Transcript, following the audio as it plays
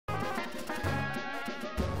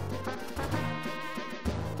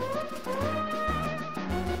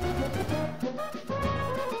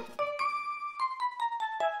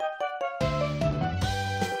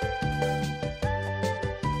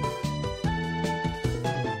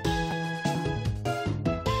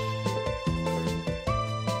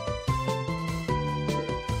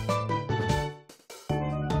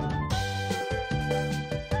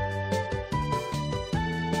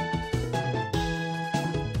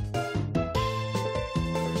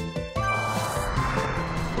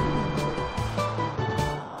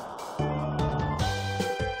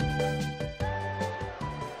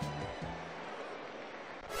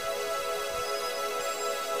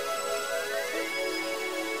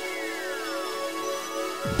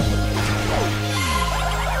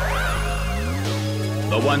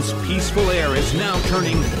The once peaceful air is now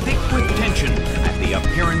turning thick with tension at the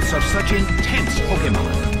appearance of such intense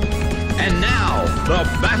Pokémon. And now, the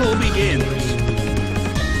battle begins.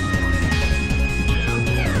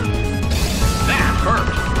 That hurt.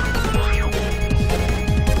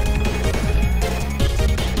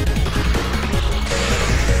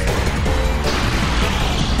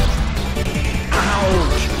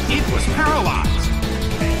 Ouch! It was paralyzed.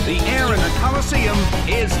 The air in the Colosseum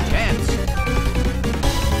is tense.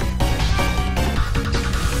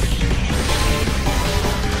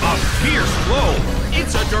 A fierce blow.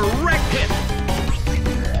 It's a direct hit.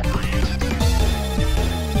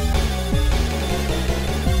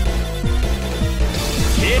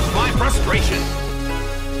 Hit by frustration.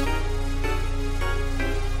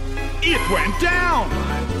 It went down.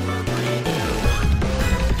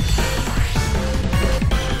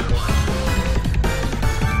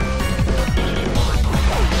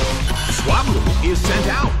 Swablu is sent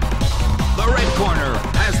out. The red corner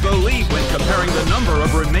has the lead when comparing the number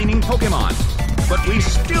of remaining Pokémon, but we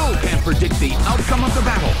still can't predict the outcome of the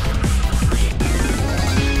battle.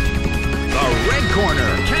 The red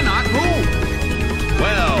corner cannot move.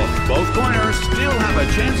 Well, both corners still have a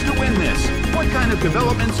chance to win this. What kind of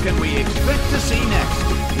developments can we expect to see next?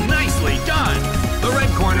 Nicely done! The red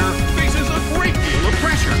corner faces a great deal of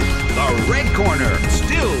pressure. The red corner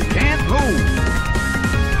still can't move.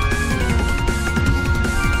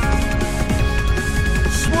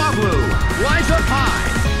 Swablu flies up high.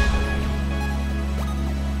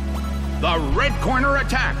 The red corner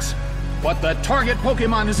attacks, but the target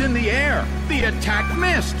Pokémon is in the air. The attack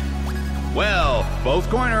missed. Well, both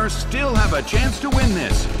corners still have a chance to win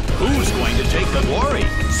this. Who's going to take the glory?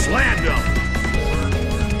 Slammed him.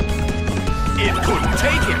 It couldn't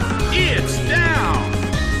take it. It's down.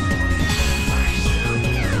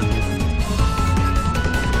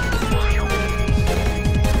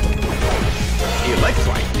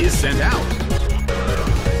 Electrike is sent out.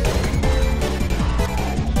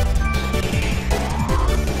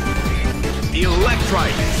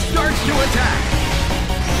 Electrike starts to attack.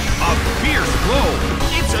 A fierce blow.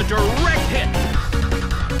 It's a direct hit.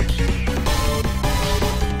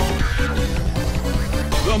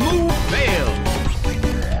 The move fails.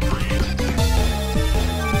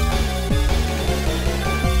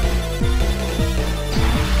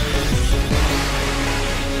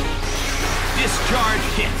 Discharge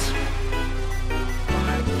hits.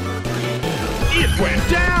 It went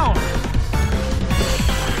down.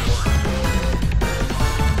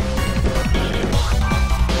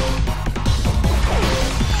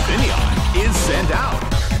 Finneon is sent out.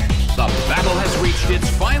 The battle has reached its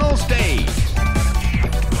final stage.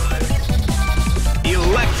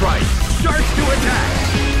 Electrike starts to attack.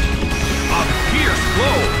 A fierce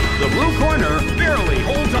blow. The blue corner barely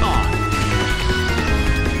holds on.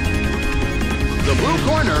 The blue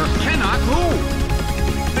corner cannot move.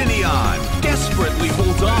 Finneon desperately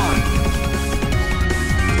holds on.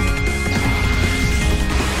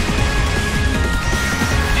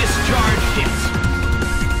 Discharge hits.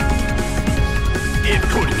 It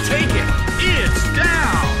couldn't take it. It's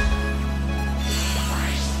down.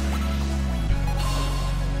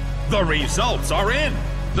 The results are in.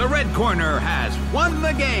 The red corner has won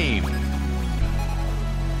the game.